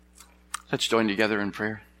Let's join together in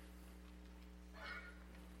prayer.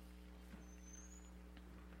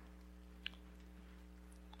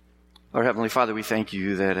 Our Heavenly Father, we thank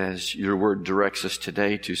you that as your word directs us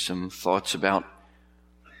today to some thoughts about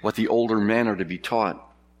what the older men are to be taught,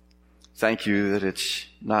 thank you that it's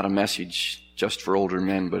not a message just for older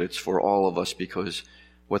men, but it's for all of us, because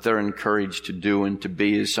what they're encouraged to do and to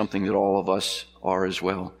be is something that all of us are as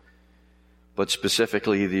well. But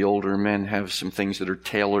specifically, the older men have some things that are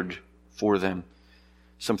tailored for them,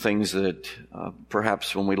 some things that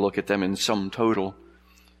perhaps when we look at them in sum total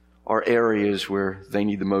are areas where they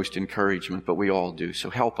need the most encouragement, but we all do.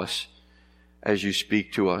 So help us as you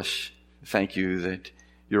speak to us. Thank you that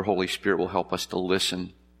your Holy Spirit will help us to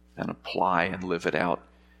listen and apply and live it out.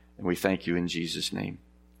 And we thank you in Jesus' name.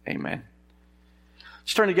 Amen.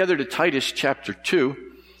 Let's turn together to Titus chapter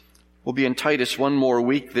 2. We'll be in Titus one more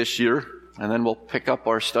week this year, and then we'll pick up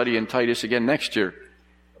our study in Titus again next year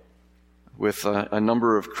with a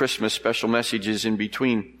number of Christmas special messages in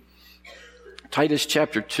between. Titus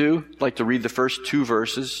chapter 2, I'd like to read the first 2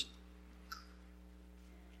 verses.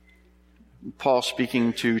 Paul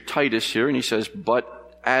speaking to Titus here, and he says,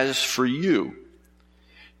 "But as for you,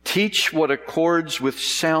 teach what accords with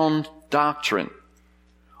sound doctrine.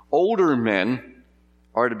 Older men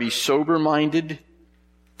are to be sober-minded,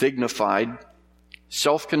 dignified,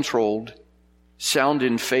 self-controlled, sound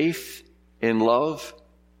in faith, in love,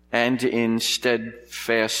 and in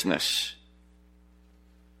steadfastness."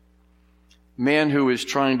 Man who is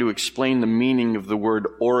trying to explain the meaning of the word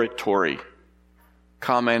oratory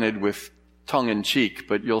commented with tongue-in-cheek,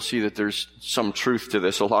 but you'll see that there's some truth to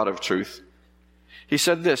this, a lot of truth. He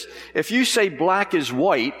said this: "If you say black is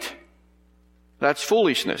white, that's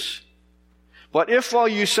foolishness. But if while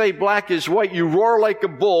you say black is white, you roar like a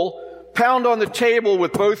bull, pound on the table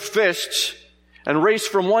with both fists, and race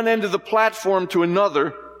from one end of the platform to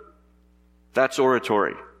another, that's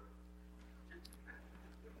oratory."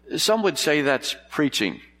 Some would say that's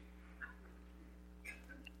preaching.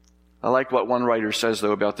 I like what one writer says,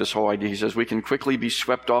 though, about this whole idea. He says, "We can quickly be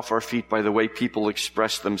swept off our feet by the way people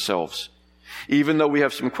express themselves, even though we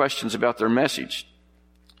have some questions about their message.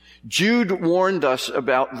 Jude warned us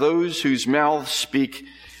about those whose mouths speak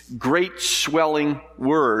great swelling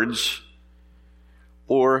words,"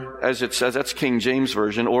 or, as it says, that's King James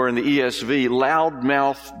Version, or in the ESV,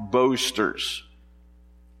 loudmouth boasters.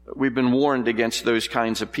 We've been warned against those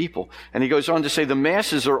kinds of people. And he goes on to say, "The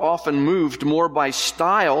masses are often moved more by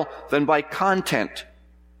style than by content.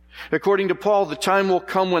 According to Paul, the time will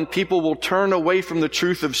come when people will turn away from the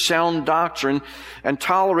truth of sound doctrine and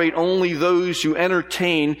tolerate only those who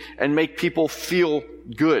entertain and make people feel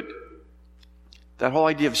good." That whole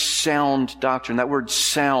idea of sound doctrine, that word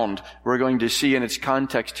sound, we're going to see in its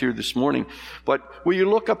context here this morning. But will you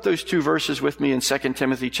look up those 2 verses with me in 2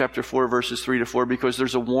 Timothy chapter 4, verses 3 to 4, because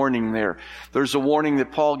there's a warning there. There's a warning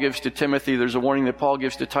that Paul gives to Timothy. There's a warning that Paul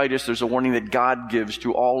gives to Titus. There's a warning that God gives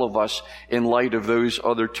to all of us in light of those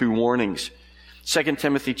other 2 warnings. 2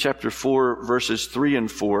 Timothy chapter 4, verses 3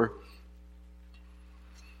 and 4.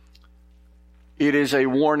 It is a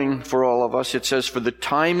warning for all of us. It says, "For the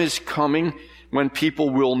time is coming when people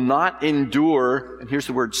will not endure," and here's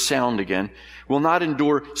the word sound again, "will not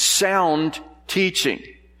endure sound teaching,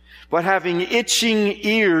 but having itching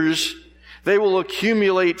ears, they will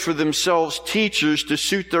accumulate for themselves teachers to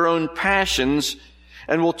suit their own passions,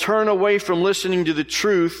 and will turn away from listening to the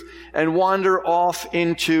truth and wander off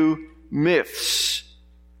into myths."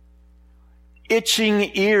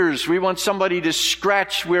 Itching ears. We want somebody to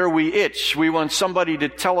scratch where we itch. We want somebody to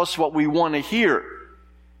tell us what we want to hear.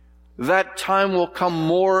 That time will come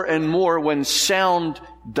more and more when sound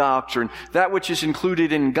doctrine, that which is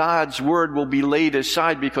included in God's Word, will be laid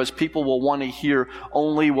aside because people will want to hear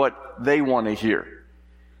only what they want to hear.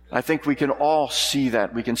 I think we can all see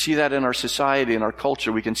that. We can see that in our society, in our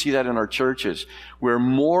culture. We can see that in our churches, where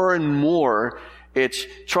more and more it's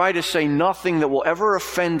try to say nothing that will ever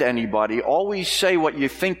offend anybody. Always say what you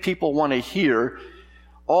think people want to hear.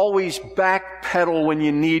 Always backpedal when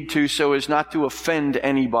you need to so as not to offend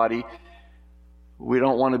anybody. We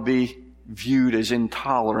don't want to be viewed as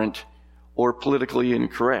intolerant or politically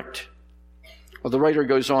incorrect. Well, the writer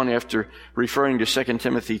goes on, after referring to 2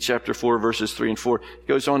 Timothy chapter 4, verses 3 and 4, he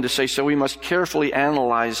goes on to say, "So we must carefully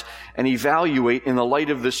analyze and evaluate in the light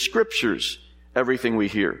of the Scriptures everything we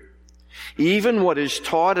hear, even what is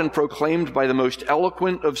taught and proclaimed by the most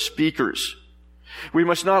eloquent of speakers. We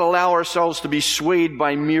must not allow ourselves to be swayed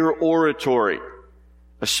by mere oratory,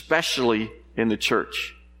 especially in the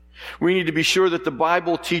church. We need to be sure that the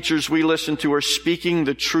Bible teachers we listen to are speaking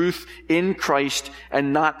the truth in Christ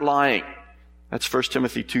and not lying." That's 1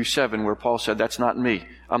 Timothy 2:7, where Paul said, that's not me.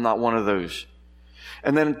 I'm not one of those.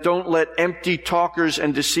 And then don't let empty talkers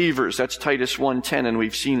and deceivers, that's Titus 1:10, and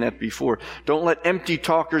we've seen that before. Don't let empty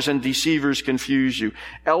talkers and deceivers confuse you.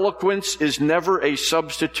 Eloquence is never a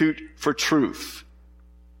substitute for truth.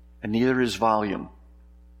 And neither is volume.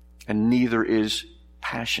 And neither is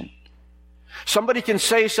passion. Somebody can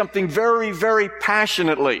say something very, very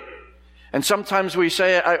passionately. And sometimes we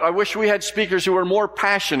say, I wish we had speakers who were more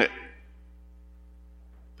passionate.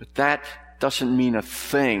 But that doesn't mean a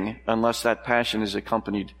thing unless that passion is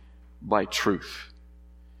accompanied by truth.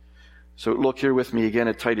 So look here with me again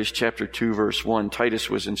at Titus chapter 2, verse 1. Titus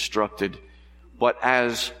was instructed, but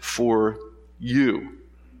as for you,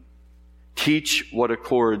 teach what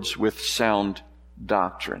accords with sound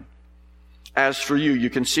doctrine. As for you, you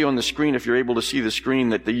can see on the screen, if you're able to see the screen,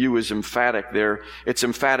 that the you is emphatic there. It's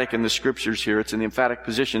emphatic in the scriptures here. It's an emphatic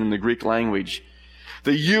position in the Greek language.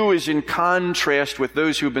 The you is in contrast with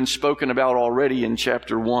those who have been spoken about already in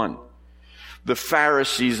chapter 1. The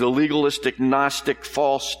Pharisees, the legalistic, Gnostic,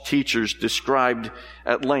 false teachers described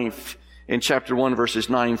at length in chapter 1, verses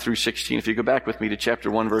 9 through 16. If you go back with me to chapter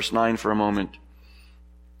 1, verse 9 for a moment.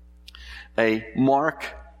 A mark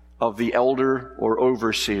of the elder or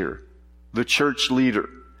overseer, the church leader,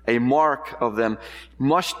 a mark of them,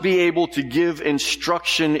 must be able to give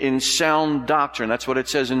instruction in sound doctrine. That's what it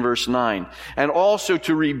says in verse 9. And also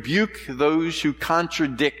to rebuke those who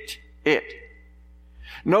contradict it.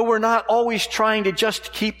 No, we're not always trying to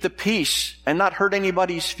just keep the peace and not hurt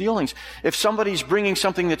anybody's feelings. If somebody's bringing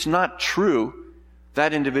something that's not true,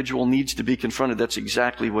 that individual needs to be confronted. That's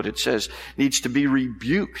exactly what it says. Needs to be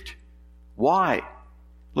rebuked. Why?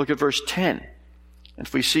 Look at verse 10. And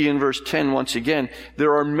if we see in verse 10 once again,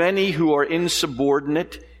 there are many who are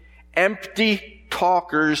insubordinate, empty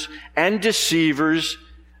talkers and deceivers,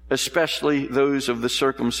 especially those of the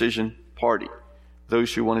circumcision party,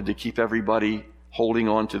 those who wanted to keep everybody holding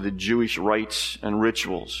on to the Jewish rites and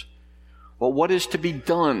rituals. Well, what is to be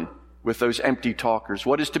done with those empty talkers?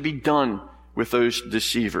 What is to be done with those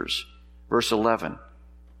deceivers? Verse 11,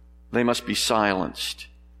 they must be silenced.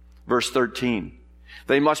 Verse 13,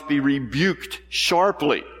 they must be rebuked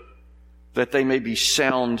sharply, that they may be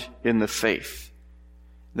sound in the faith.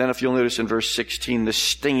 Then if you'll notice in verse 16, the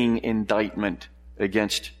stinging indictment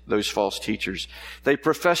against those false teachers. They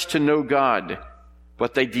profess to know God,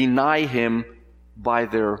 but they deny Him by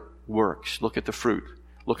their works. Look at the fruit.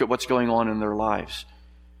 Look at what's going on in their lives.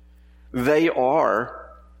 They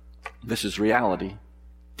are, this is reality,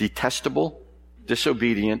 detestable,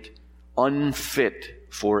 disobedient, unfit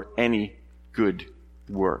for any good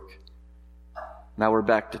work. Now we're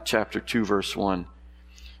back to chapter 2, verse 1.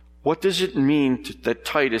 What does it mean that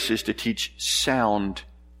Titus is to teach sound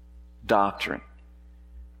doctrine?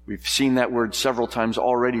 We've seen that word several times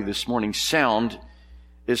already this morning. Sound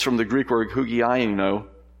is from the Greek word hugiaino,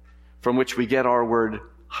 from which we get our word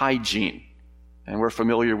hygiene. And we're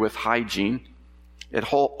familiar with hygiene.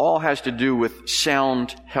 It all has to do with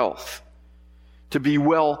sound health. To be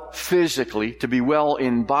well physically, to be well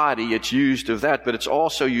in body, it's used of that, but it's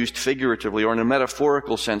also used figuratively or in a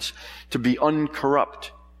metaphorical sense, to be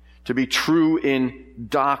uncorrupt, to be true in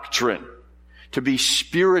doctrine, to be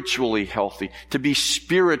spiritually healthy, to be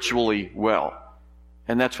spiritually well.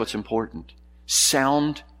 And that's what's important.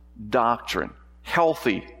 Sound doctrine,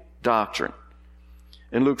 healthy doctrine.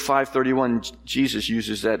 In Luke 5:31, Jesus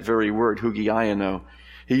uses that very word, hugiaino.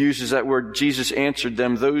 He uses that word. Jesus answered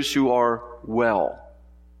them, those who are well.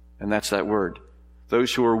 And that's that word.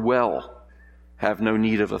 Those who are well have no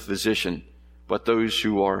need of a physician, but those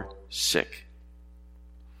who are sick.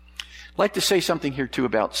 I'd like to say something here too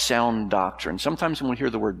about sound doctrine. Sometimes when we hear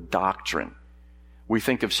the word doctrine, we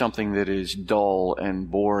think of something that is dull and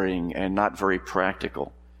boring and not very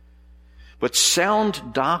practical. But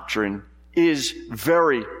sound doctrine is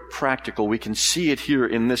very practical. We can see it here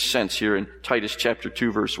in this sense here in Titus chapter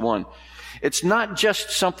 2, verse 1. It's not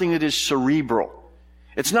just something that is cerebral.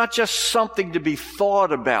 It's not just something to be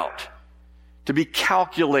thought about, to be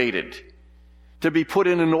calculated, to be put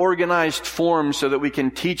in an organized form so that we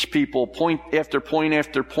can teach people point after point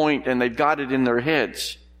after point and they've got it in their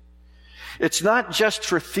heads. It's not just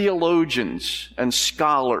for theologians and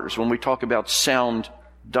scholars when we talk about sound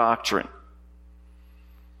doctrine.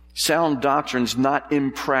 Sound doctrine's not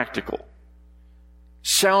impractical.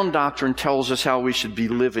 Sound doctrine tells us how we should be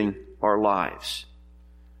living our lives.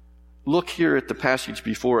 Look here at the passage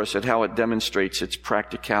before us at how it demonstrates its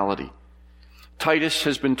practicality. Titus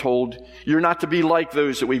has been told, you're not to be like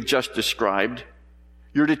those that we've just described.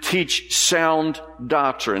 You're to teach sound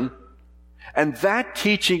doctrine. And that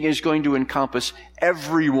teaching is going to encompass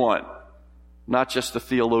everyone. not just the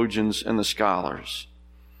theologians and the scholars.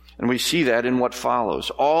 And we see that in what follows.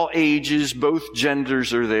 All ages, both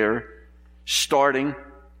genders are there, starting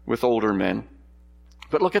with older men.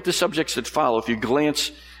 But look at the subjects that follow. If you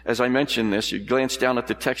glance, as I mentioned this, you glance down at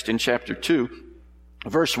the text in chapter 2,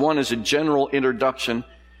 verse 1 is a general introduction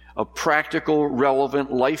of practical,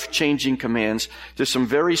 relevant, life-changing commands to some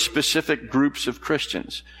very specific groups of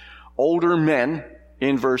Christians. Older men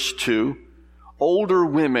in verse 2, older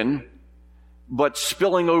women, but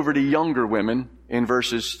spilling over to younger women in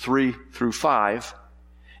verses 3 through 5,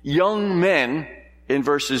 young men in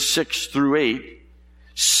verses 6 through 8,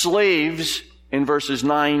 slaves in verses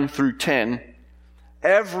 9 through 10,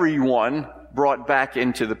 everyone brought back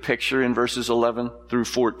into the picture in verses 11 through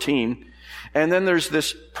 14, and then there's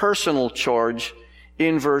this personal charge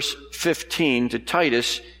in verse 15 to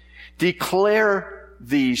Titus, declare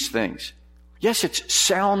these things. Yes, it's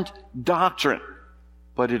sound doctrine,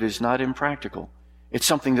 but it is not impractical. It's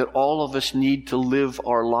something that all of us need to live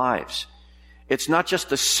our lives. It's not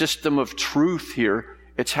just a system of truth here.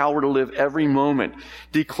 It's how we're to live every moment.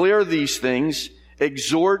 Declare these things,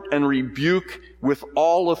 exhort and rebuke with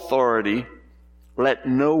all authority. Let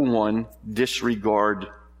no one disregard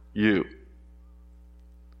you.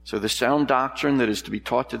 So the sound doctrine that is to be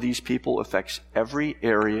taught to these people affects every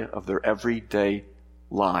area of their everyday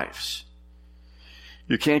lives.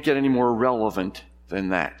 You can't get any more relevant than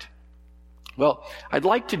that. Well, I'd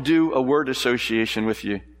like to do a word association with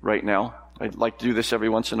you right now. I'd like to do this every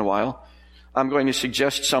once in a while. I'm going to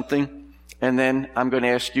suggest something, and then I'm going to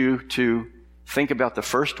ask you to think about the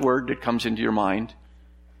first word that comes into your mind,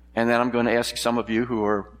 and then I'm going to ask some of you who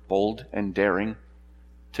are bold and daring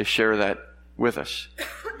to share that with us.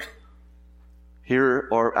 Here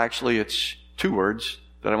are actually, it's two words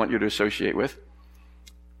that I want you to associate with.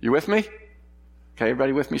 You with me? Okay,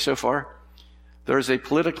 everybody with me so far? There's a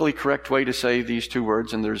politically correct way to say these two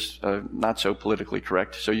words, and there's not so politically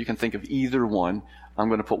correct. So you can think of either one. I'm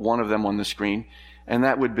going to put one of them on the screen, and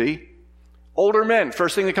that would be older men.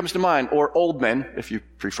 First thing that comes to mind, or old men, if you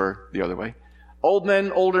prefer the other way. Old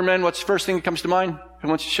men, older men, what's the first thing that comes to mind? Who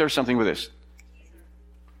wants to share something with us?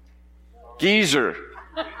 Geezer.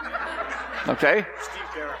 Okay?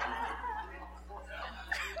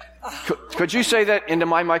 Could you say that into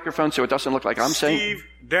my microphone so it doesn't look like I'm saying? Steve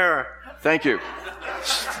Dara. Thank you.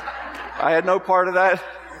 I had no part of that.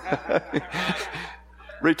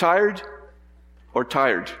 Retired or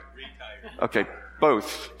tired? Retired. Okay,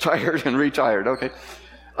 both. Tired and retired. Okay.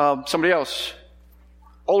 Somebody else.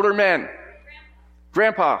 Older men.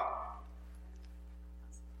 Grandpa.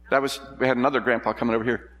 We had another grandpa coming over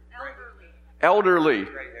here. Elderly.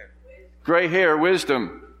 Gray hair.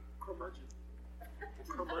 Wisdom.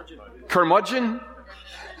 Curmudgeon?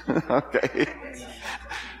 Okay.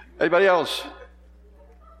 Anybody else?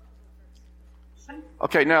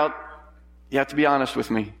 Okay, now, you have to be honest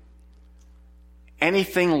with me.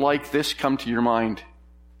 Anything like this come to your mind?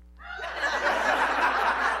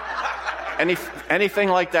 Anything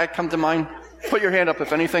like that come to mind? Put your hand up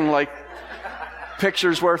if anything like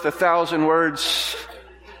picture's worth 1,000 words.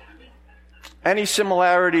 Any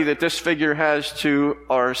similarity that this figure has to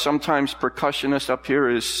our sometimes percussionist up here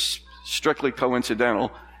is strictly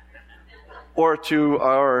coincidental, or to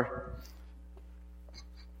our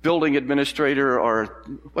building administrator, or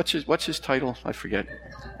what's his title? I forget.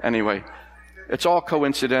 Anyway, it's all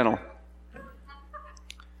coincidental.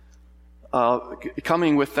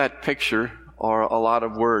 Coming with that picture are a lot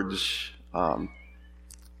of words.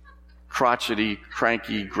 Crotchety,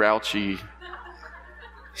 cranky, grouchy,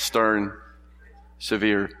 stern,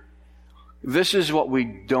 severe. This is what we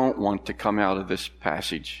don't want to come out of this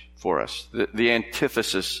passage for us. The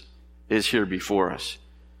antithesis is here before us.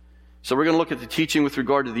 So we're going to look at the teaching with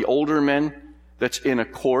regard to the older men that's in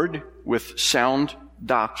accord with sound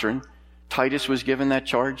doctrine. Titus was given that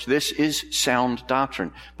charge. This is sound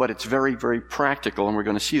doctrine, but it's very, very practical, and we're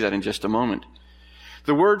going to see that in just a moment.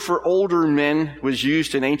 The word for older men was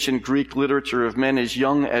used in ancient Greek literature of men as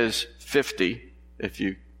young as 50.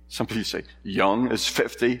 Somebody say young as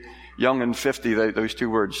 50. Young and 50, those two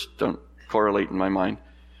words don't correlate in my mind.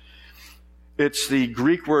 It's the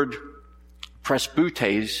Greek word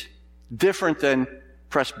presbytes, different than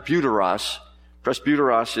presbyteros.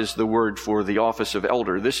 Presbyteros is the word for the office of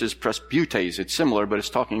elder. This is presbytes. It's similar, but it's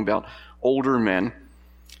talking about older men.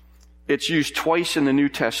 It's used twice in the New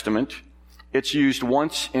Testament. It's used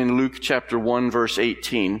once in Luke chapter 1, verse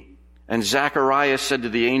 18. And Zacharias said to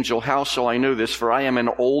the angel, "How shall I know this? For I am an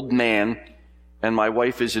old man, and my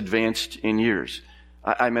wife is advanced in years."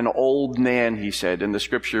 I'm an old man, he said, and the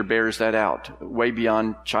scripture bears that out, way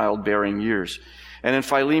beyond childbearing years. And in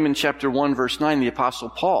Philemon chapter 1, verse 9, the apostle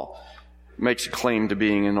Paul makes a claim to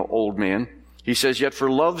being an old man. He says, "Yet for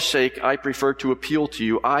love's sake I prefer to appeal to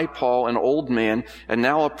you, I, Paul, an old man, and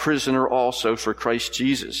now a prisoner also for Christ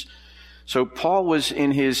Jesus." So Paul was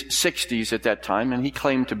in his 60s at that time, and he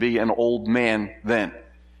claimed to be an old man then.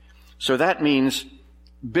 So that means,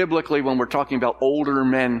 biblically, when we're talking about older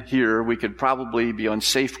men here, we could probably be on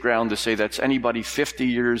safe ground to say that's anybody 50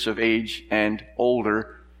 years of age and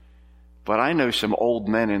older. But I know some old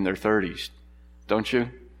men in their 30s, don't you?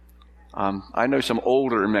 I know some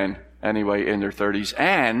older men, anyway, in their 30s.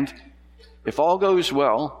 And if all goes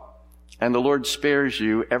well, and the Lord spares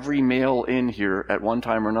you, every male in here at one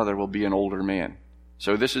time or another will be an older man.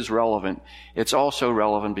 So this is relevant. It's also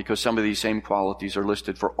relevant because some of these same qualities are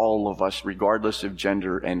listed for all of us, regardless of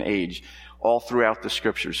gender and age, all throughout the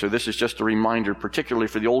Scriptures. So this is just a reminder, particularly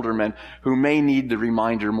for the older men, who may need the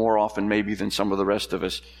reminder more often maybe than some of the rest of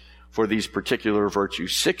us, for these particular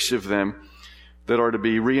virtues. 6 of them that are to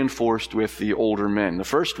be reinforced with the older men. The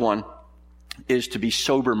first one is to be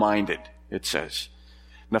sober-minded, it says.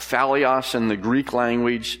 Nephalios in the Greek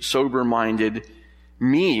language, sober-minded,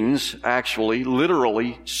 means actually,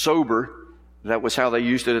 literally, sober. That was how they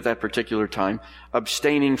used it at that particular time.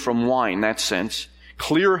 Abstaining from wine, that sense.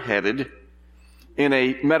 Clear-headed. In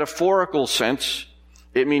a metaphorical sense,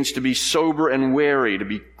 it means to be sober and wary, to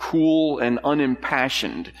be cool and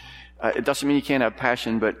unimpassioned. It doesn't mean you can't have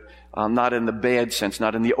passion, but not in the bad sense,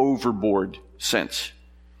 not in the overboard sense.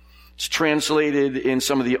 It's translated in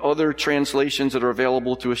some of the other translations that are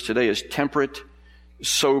available to us today as temperate,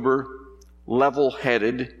 sober,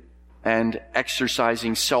 level-headed, and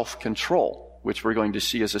exercising self-control, which we're going to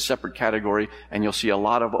see as a separate category, and you'll see a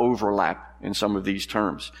lot of overlap in some of these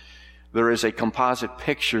terms. There is a composite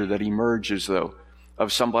picture that emerges, though,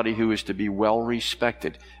 of somebody who is to be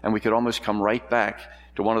well-respected, and we could almost come right back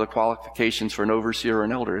to one of the qualifications for an overseer or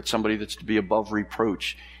an elder. It's somebody that's to be above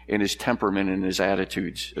reproach in his temperament and his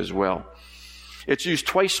attitudes as well. It's used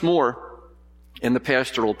twice more in the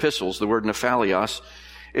pastoral epistles, the word nephalios.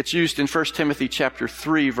 It's used in 1 Timothy chapter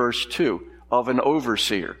 3, verse 2, of an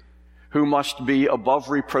overseer who must be above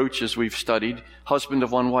reproach, as we've studied, husband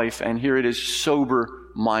of one wife, and here it is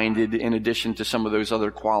sober-minded in addition to some of those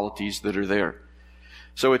other qualities that are there.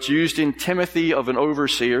 So it's used in Timothy of an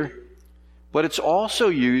overseer, but it's also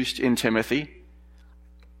used in Timothy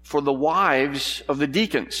for the wives of the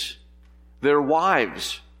deacons. Their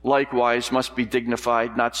wives, likewise, must be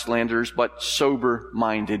dignified, not slanderers, but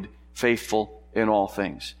sober-minded, faithful in all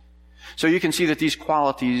things. So you can see that these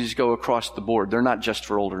qualities go across the board. They're not just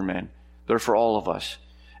for older men. They're for all of us.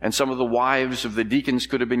 And some of the wives of the deacons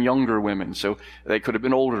could have been younger women, so they could have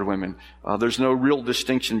been older women. There's no real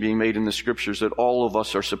distinction being made in the Scriptures that all of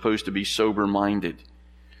us are supposed to be sober-minded.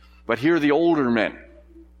 But here the older men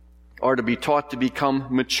are to be taught to become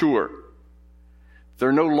mature.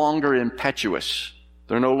 They're no longer impetuous.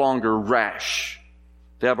 They're no longer rash.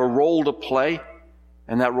 They have a role to play,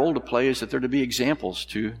 and that role to play is that they're to be examples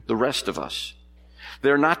to the rest of us.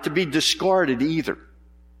 They're not to be discarded either,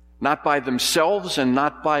 not by themselves and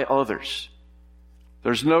not by others.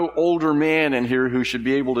 There's no older man in here who should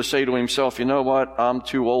be able to say to himself, you know what, I'm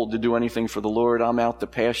too old to do anything for the Lord. I'm out to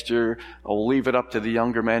pasture. I'll leave it up to the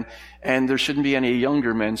younger men. And there shouldn't be any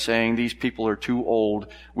younger men saying these people are too old.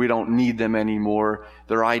 We don't need them anymore.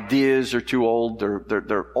 Their ideas are too old.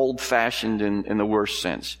 They're old-fashioned in the worst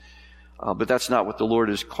sense. But that's not what the Lord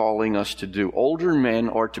is calling us to do. Older men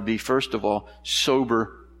are to be, first of all,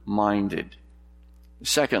 sober-minded.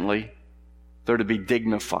 Secondly, they're to be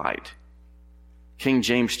dignified. King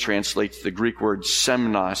James translates the Greek word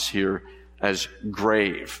semnos here as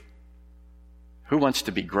grave. Who wants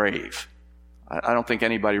to be grave? I don't think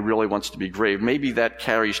anybody really wants to be grave. Maybe that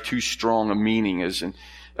carries too strong a meaning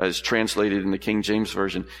as translated in the King James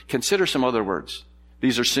Version. Consider some other words.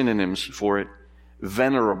 These are synonyms for it.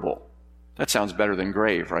 Venerable. That sounds better than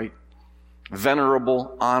grave, right?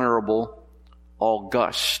 Venerable, honorable,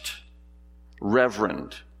 august,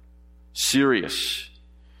 reverend, serious.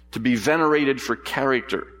 To be venerated for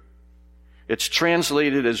character. It's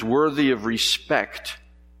translated as worthy of respect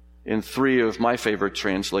in 3 of my favorite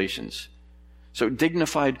translations. So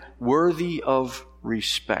dignified, worthy of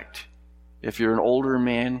respect. If you're an older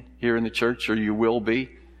man here in the church, or you will be,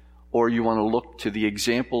 or you want to look to the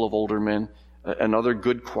example of older men, another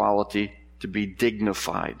good quality, to be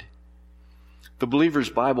dignified. The Believer's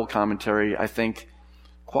Bible Commentary, I think,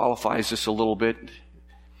 qualifies this a little bit.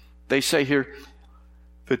 They say here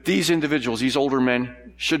that these individuals, these older men,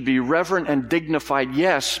 should be reverent and dignified,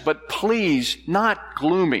 yes, but please, not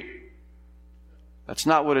gloomy. That's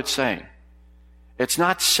not what it's saying. It's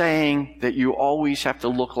not saying that you always have to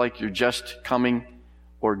look like you're just coming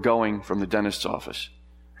or going from the dentist's office.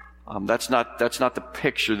 That's not the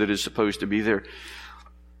picture that is supposed to be there.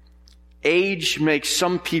 Age makes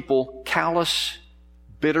some people callous,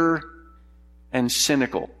 bitter, and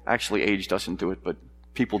cynical. Actually, age doesn't do it, but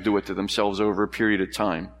people do it to themselves over a period of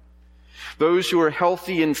time. Those who are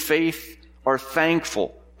healthy in faith are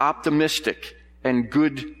thankful, optimistic, and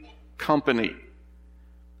good company.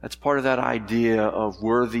 That's part of that idea of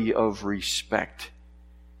worthy of respect.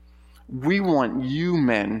 We want you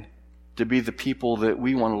men to be the people that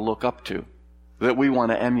we want to look up to, that we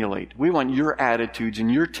want to emulate. We want your attitudes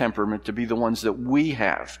and your temperament to be the ones that we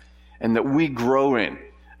have and that we grow in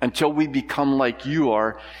until we become like you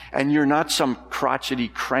are, and you're not some crotchety,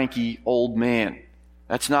 cranky old man.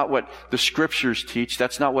 That's not what the Scriptures teach.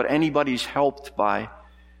 That's not what anybody's helped by,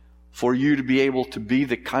 for you to be able to be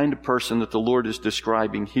the kind of person that the Lord is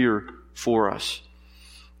describing here for us.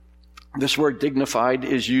 This word dignified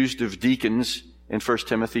is used of deacons in 1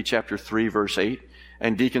 Timothy chapter 3, verse 8.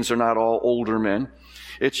 And deacons are not all older men.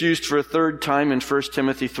 It's used for a third time in 1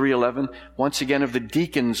 Timothy 3:11, once again of the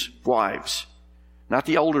deacons' wives. Not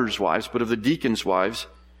the elders' wives, but of the deacons' wives.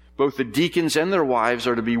 Both the deacons and their wives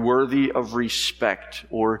are to be worthy of respect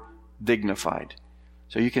or dignified.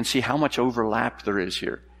 So you can see how much overlap there is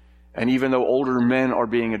here. And even though older men are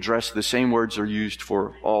being addressed, the same words are used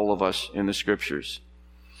for all of us in the Scriptures.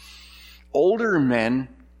 Older men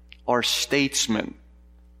are statesmen.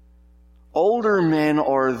 Older men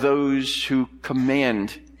are those who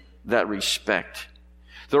command that respect.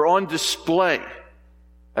 They're on display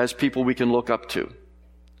as people we can look up to.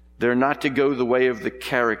 They're not to go the way of the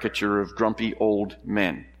caricature of grumpy old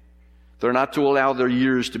men. They're not to allow their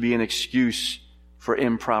years to be an excuse for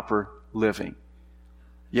improper living.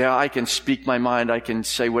 Yeah, I can speak my mind. I can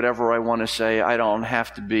say whatever I want to say. I don't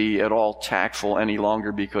have to be at all tactful any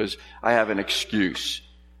longer because I have an excuse.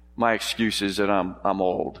 My excuse is that I'm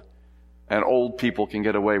old. And old people can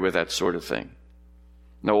get away with that sort of thing.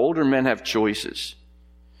 No, older men have choices.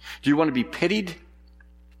 Do you want to be pitied,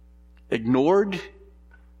 ignored,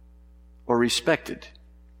 or respected?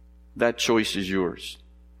 That choice is yours.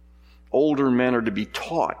 Older men are to be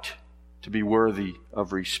taught to be worthy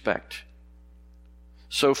of respect.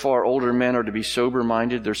 So far, older men are to be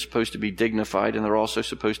sober-minded, they're supposed to be dignified, and they're also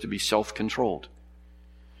supposed to be self-controlled.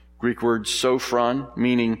 Greek word sophron,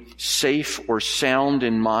 meaning safe or sound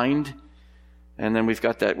in mind. And then we've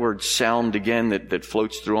got that word sound again that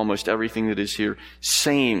floats through almost everything that is here.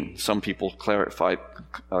 Sane, some people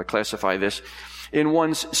classify this, in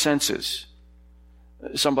one's senses.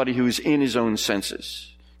 Somebody who is in his own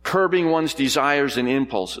senses. Curbing one's desires and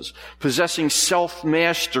impulses. Possessing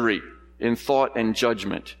self-mastery in thought and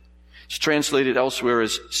judgment. It's translated elsewhere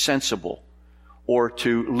as sensible or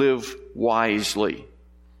to live wisely.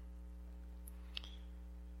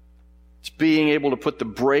 It's being able to put the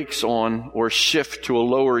brakes on or shift to a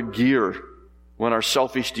lower gear when our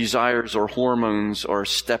selfish desires or hormones are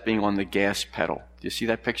stepping on the gas pedal. Do you see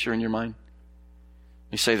that picture in your mind?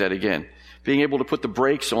 Let me say that again. Being able to put the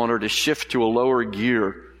brakes on or to shift to a lower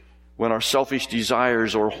gear when our selfish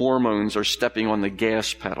desires or hormones are stepping on the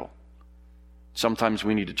gas pedal. Sometimes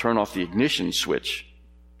we need to turn off the ignition switch,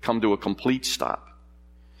 come to a complete stop.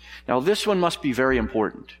 Now, this one must be very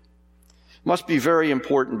important. Must be very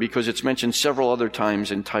important because it's mentioned several other times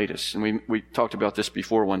in Titus. And we talked about this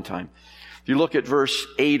before one time. If you look at verse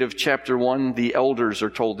 8 of chapter 1, the elders are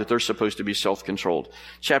told that they're supposed to be self-controlled.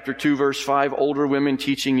 Chapter 2, verse 5, older women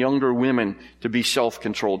teaching younger women to be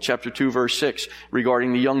self-controlled. Chapter 2, verse 6,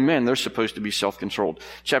 regarding the young men, they're supposed to be self-controlled.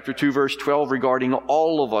 Chapter 2, verse 12, regarding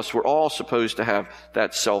all of us, we're all supposed to have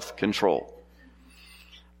that self-control.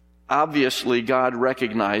 Obviously, God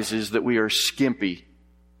recognizes that we are skimpy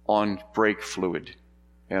on brake fluid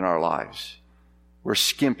in our lives. We're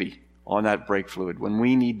skimpy on that brake fluid when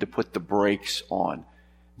we need to put the brakes on.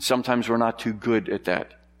 Sometimes we're not too good at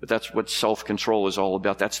that, but that's what self-control is all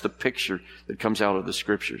about. That's the picture that comes out of the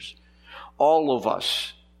Scriptures. All of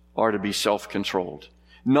us are to be self-controlled.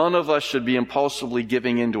 None of us should be impulsively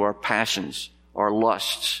giving in to our passions, our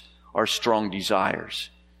lusts, our strong desires.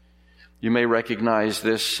 You may recognize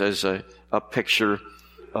this as a picture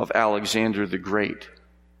of Alexander the Great.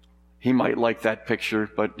 He might like that picture,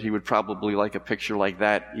 but he would probably like a picture like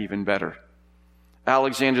that even better.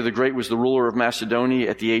 Alexander the Great was the ruler of Macedonia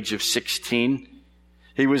at the age of 16.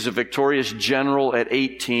 He was a victorious general at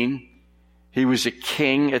 18. He was a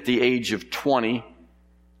king at the age of 20.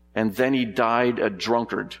 And then he died a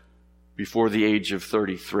drunkard before the age of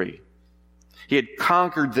 33. He had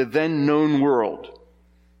conquered the then known world,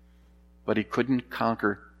 but he couldn't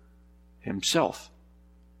conquer himself.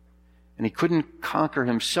 And he couldn't conquer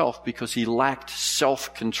himself because he lacked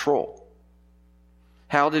self-control.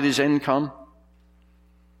 How did his end come?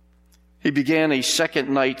 He began a second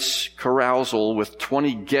night's carousal with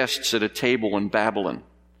 20 guests at a table in Babylon.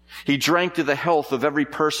 He drank to the health of every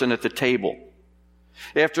person at the table.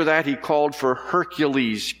 After that, he called for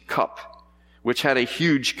Hercules' cup, which had a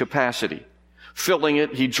huge capacity. Filling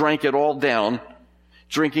it, he drank it all down,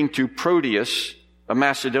 drinking to Proteus, a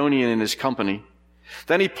Macedonian in his company.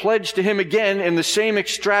 Then he pledged to him again in the same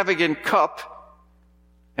extravagant cup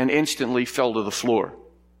and instantly fell to the floor.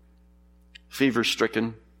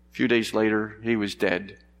 Fever-stricken, a few days later, he was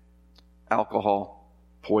dead. Alcohol,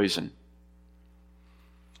 poison.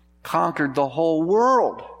 Conquered the whole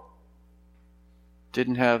world.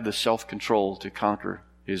 Didn't have the self-control to conquer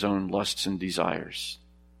his own lusts and desires.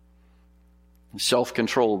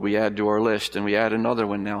 Self-control we add to our list, and we add another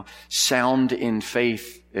one now. Sound in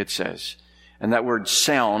faith, it says. And that word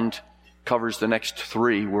sound covers the next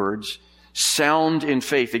three words. Sound in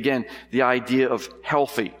faith. Again, the idea of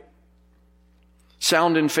healthy.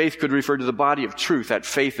 Sound in faith could refer to the body of truth. That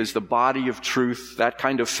faith is the body of truth, that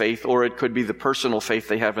kind of faith, or it could be the personal faith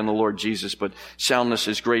they have in the Lord Jesus, but soundness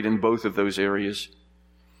is great in both of those areas.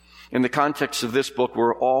 In the context of this book,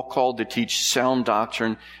 we're all called to teach sound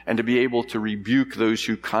doctrine and to be able to rebuke those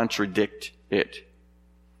who contradict it.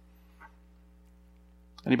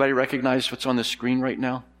 Anybody recognize what's on the screen right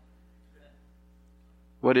now?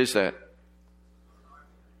 What is that?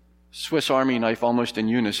 Swiss Army knife, almost in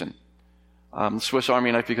unison. Swiss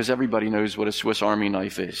Army knife, because everybody knows what a Swiss Army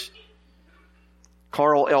knife is.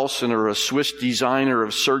 Karl Elsener, a Swiss designer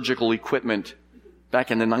of surgical equipment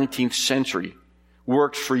back in the 19th century,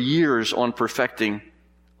 worked for years on perfecting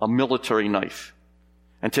a military knife.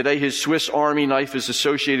 And today his Swiss Army knife is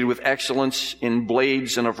associated with excellence in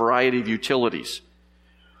blades and a variety of utilities.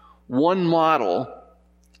 One model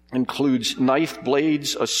includes knife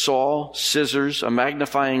blades, a saw, scissors, a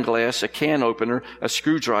magnifying glass, a can opener, a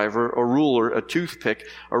screwdriver, a ruler, a toothpick,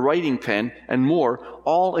 a writing pen, and more,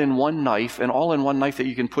 all in one knife, and all in one knife that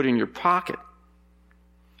you can put in your pocket.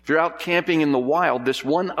 If you're out camping in the wild, this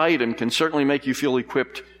one item can certainly make you feel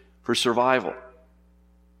equipped for survival.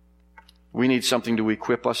 We need something to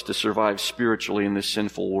equip us to survive spiritually in this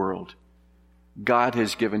sinful world. God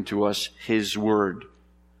has given to us His Word,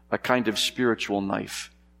 a kind of spiritual knife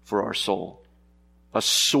for our soul. A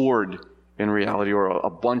sword, in reality, or a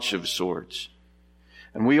bunch of swords.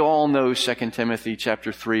 And we all know 2 Timothy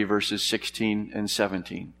chapter 3, verses 16 and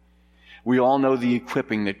 17. We all know the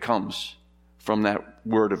equipping that comes from that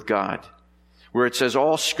Word of God, where it says,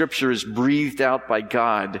 all Scripture is breathed out by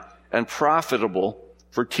God and profitable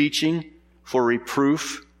for teaching, for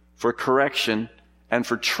reproof, for correction, and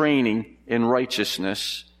for training in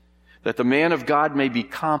righteousness, that the man of God may be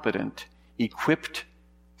competent, equipped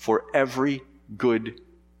for every good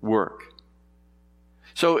work.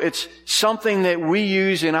 So it's something that we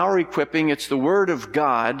use in our equipping. It's the Word of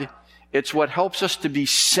God. It's what helps us to be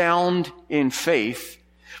sound in faith.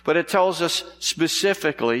 But it tells us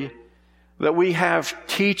specifically that we have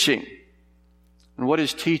teaching. And what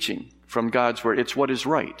is teaching from God's Word? It's what is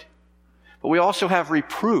right. But we also have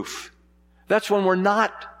reproof. That's when we're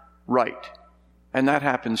not right. And that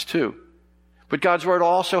happens too. But God's Word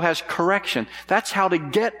also has correction. That's how to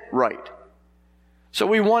get right. So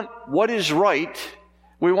we want what is right.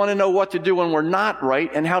 We want to know what to do when we're not right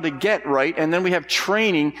and how to get right. And then we have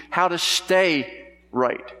training how to stay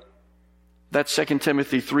right. That's 2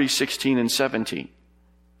 Timothy 3, 16 and 17.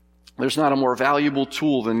 There's not a more valuable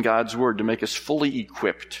tool than God's Word to make us fully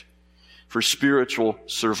equipped for spiritual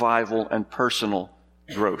survival and personal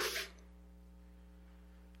growth.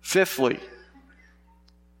 Fifthly,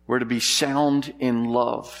 we're to be sound in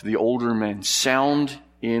love. The older men, sound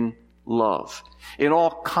in love. In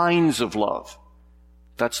all kinds of love.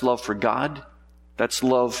 That's love for God. That's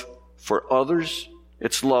love for others.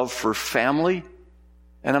 It's love for family.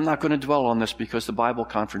 And I'm not going to dwell on this because the Bible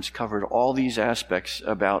conference covered all these aspects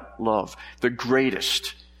about love. The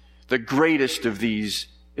greatest of these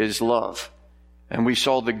is love. And we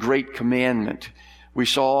saw the great commandment. We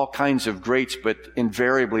saw all kinds of greats, but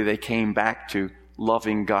invariably they came back to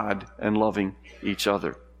loving God and loving each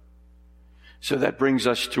other. So that brings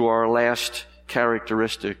us to our last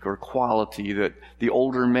characteristic or quality that the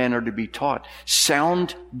older men are to be taught.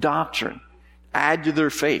 Sound doctrine. Add to their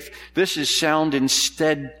faith. This is sound in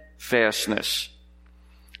steadfastness.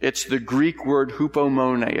 It's the Greek word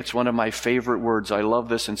hupomone. It's one of my favorite words. I love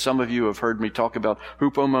this, and some of you have heard me talk about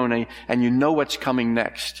hupomone, and you know what's coming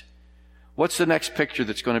next. What's the next picture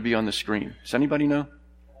that's going to be on the screen? Does anybody know?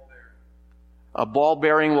 A ball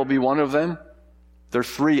bearing will be one of them. There are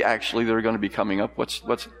three, actually, that are going to be coming up.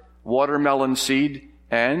 What's watermelon seed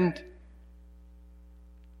and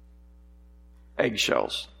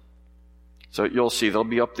eggshells. So you'll see, they'll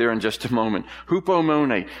be up there in just a moment.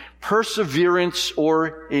 Hupomone, perseverance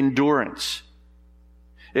or endurance.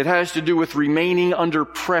 It has to do with remaining under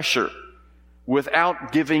pressure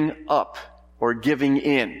without giving up or giving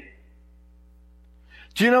in.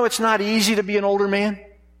 Do you know it's not easy to be an older man?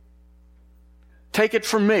 Take it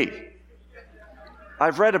from me.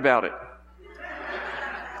 I've read about it.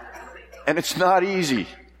 And it's not easy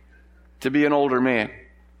to be an older man.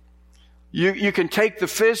 You can take the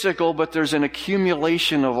physical, but there's an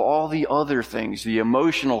accumulation of all the other things, the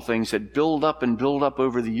emotional things that build up and build up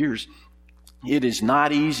over the years. It is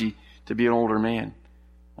not easy to be an older man.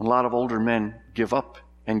 A lot of older men give up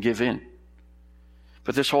and give in.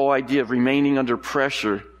 But this whole idea of remaining under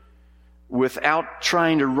pressure without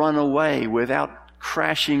trying to run away, without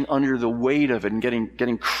crashing under the weight of it and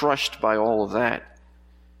getting crushed by all of that.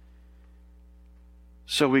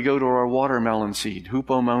 So we go to our watermelon seed,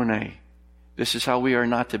 hupomone. This is how we are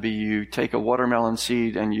not to be. You take a watermelon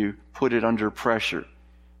seed and you put it under pressure.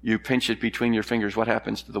 You pinch it between your fingers. What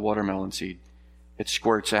happens to the watermelon seed? It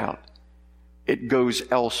squirts out. It goes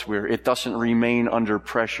elsewhere. It doesn't remain under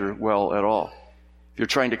pressure well at all. If you're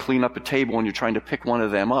trying to clean up a table and you're trying to pick one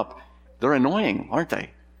of them up, they're annoying, aren't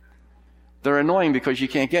they? They're annoying because you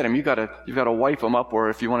can't get them. You've got to wipe them up, or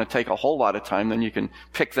if you want to take a whole lot of time, then you can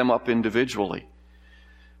pick them up individually.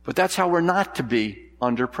 But that's how we're not to be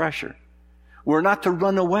under pressure. We're not to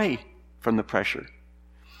run away from the pressure,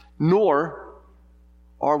 nor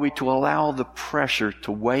are we to allow the pressure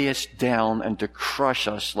to weigh us down and to crush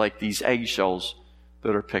us like these eggshells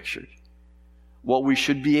that are pictured. What we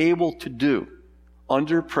should be able to do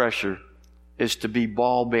under pressure is to be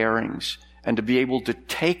ball bearings and to be able to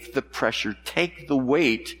take the pressure, take the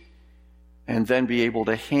weight, and then be able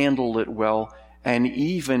to handle it well and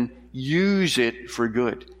even use it for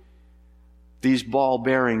good. These ball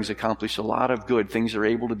bearings accomplish a lot of good. Things are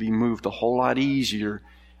able to be moved a whole lot easier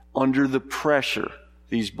under the pressure.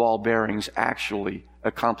 These ball bearings actually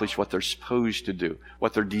accomplish what they're supposed to do,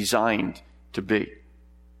 what they're designed to be.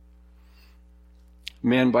 A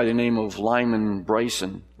man by the name of Lyman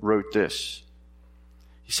Bryson wrote this.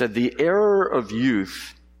 He said, "The error of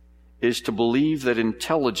youth is to believe that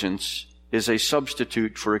intelligence is a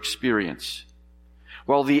substitute for experience,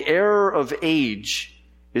 while the error of age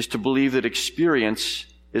is to believe that experience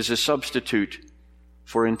is a substitute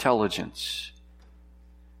for intelligence."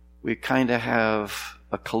 We kind of have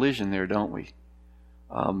a collision there, don't we?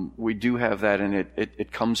 We do have that, and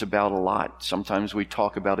it comes about a lot. Sometimes we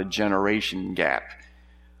talk about a generation gap.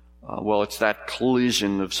 Well, it's that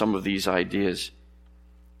collision of some of these ideas.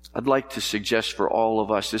 I'd like to suggest for all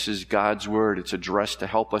of us, this is God's Word. It's addressed to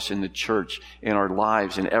help us in the church, in our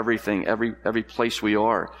lives, in everything, every place we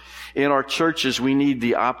are. In our churches, we need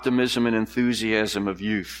the optimism and enthusiasm of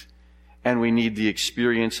youth, and we need the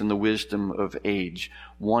experience and the wisdom of age.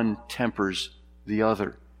 One tempers the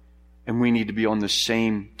other, and we need to be on the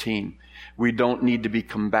same team. We don't need to be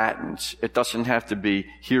combatants. It doesn't have to be,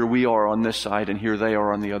 here we are on this side and here they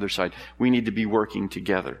are on the other side. We need to be working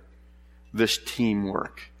together. This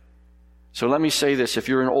teamwork. So let me say this. If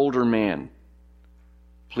you're an older man,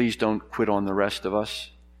 please don't quit on the rest of us,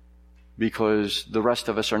 because the rest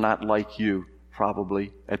of us are not like you,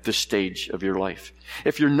 probably, at this stage of your life.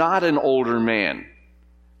 If you're not an older man,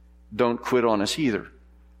 don't quit on us either.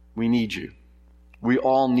 We need you. We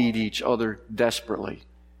all need each other desperately.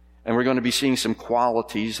 And we're going to be seeing some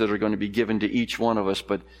qualities that are going to be given to each one of us.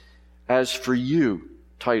 But as for you,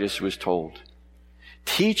 Titus was told,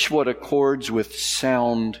 teach what accords with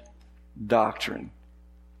sound doctrine,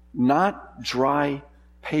 not dry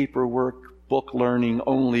paperwork, book learning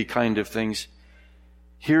only kind of things.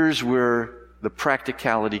 Here's where the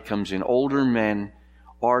practicality comes in. Older men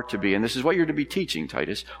are to be, and this is what you're to be teaching,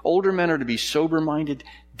 Titus. Older men are to be sober-minded,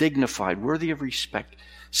 dignified, worthy of respect,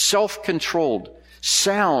 self-controlled,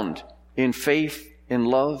 sound in faith, in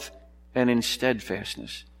love, and in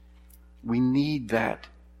steadfastness. We need that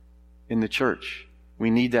in the church.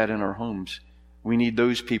 We need that in our homes. We need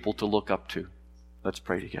those people to look up to. Let's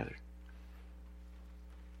pray together.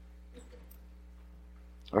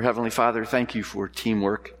 Our Heavenly Father, thank you for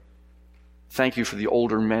teamwork. Thank you for the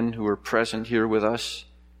older men who are present here with us.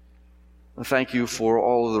 Thank you for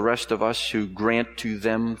all of the rest of us who grant to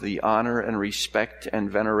them the honor and respect and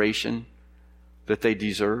veneration that they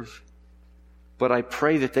deserve. But I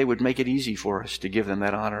pray that they would make it easy for us to give them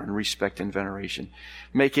that honor and respect and veneration.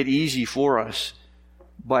 Make it easy for us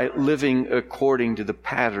by living according to the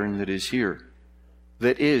pattern that is here,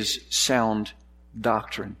 that is sound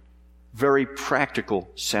doctrine, very practical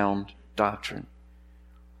sound doctrine.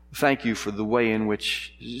 Thank you for the way in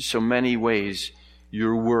which, so many ways,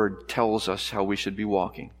 your word tells us how we should be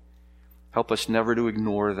walking. Help us never to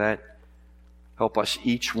ignore that. Help us,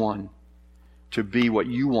 each one, to be what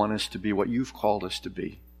you want us to be, what you've called us to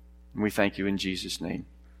be. And we thank you in Jesus' name.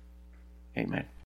 Amen.